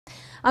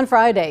On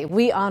Friday,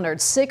 we honored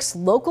 6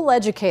 local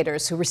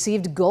educators who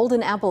received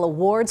Golden Apple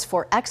Awards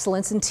for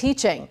excellence in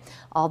teaching.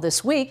 All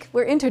this week,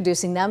 we're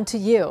introducing them to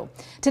you.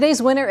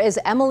 Today's winner is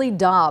Emily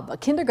Daub, a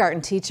kindergarten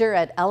teacher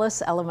at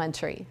Ellis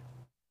Elementary.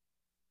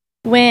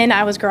 When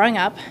I was growing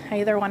up,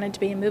 I either wanted to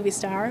be a movie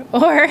star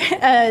or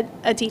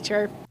a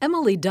teacher.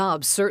 Emily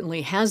Daub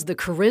certainly has the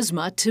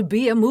charisma to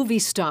be a movie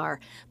star,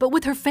 but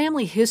with her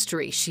family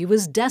history, she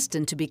was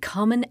destined to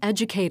become an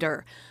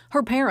educator.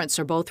 Her parents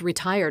are both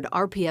retired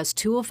RPS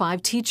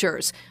 205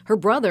 teachers. Her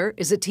brother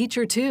is a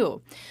teacher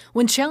too.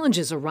 When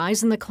challenges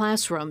arise in the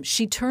classroom,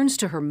 she turns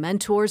to her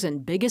mentors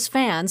and biggest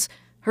fans,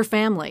 her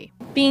family.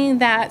 Being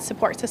that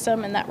support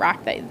system and that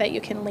rock that you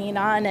can lean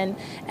on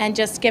and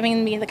just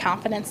giving me the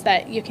confidence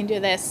that you can do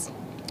this,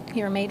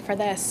 you're made for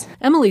this.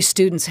 Emily's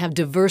students have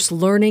diverse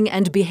learning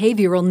and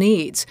behavioral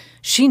needs.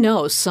 She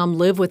knows some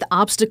live with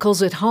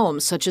obstacles at home,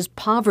 such as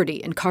poverty,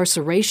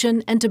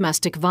 incarceration, and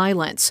domestic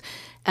violence.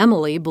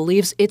 Emily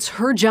believes it's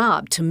her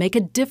job to make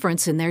a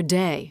difference in their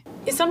day.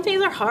 Some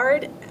days are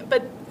hard,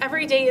 but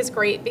every day is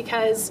great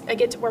because I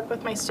get to work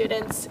with my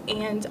students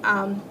and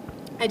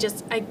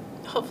I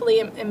hopefully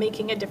am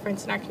making a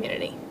difference in our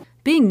community.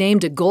 Being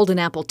named a Golden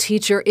Apple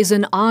teacher is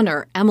an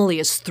honor Emily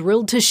is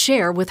thrilled to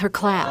share with her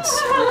class.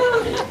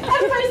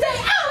 Everybody say,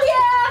 oh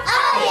yeah!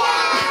 Oh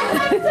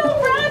yeah! I'm so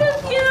proud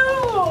of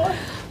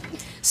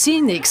you!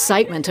 Seeing the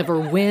excitement of her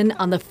win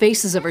on the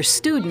faces of her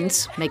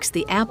students makes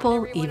the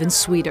apple even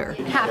sweeter.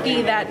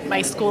 Happy that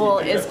my school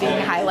is being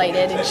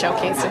highlighted and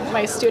showcased and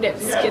my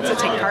students get to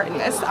take part in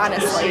this.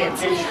 Honestly,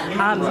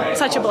 it's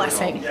such a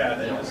blessing.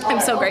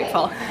 I'm so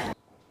grateful.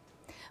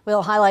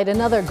 We'll highlight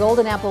another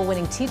Golden Apple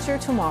winning teacher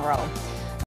tomorrow.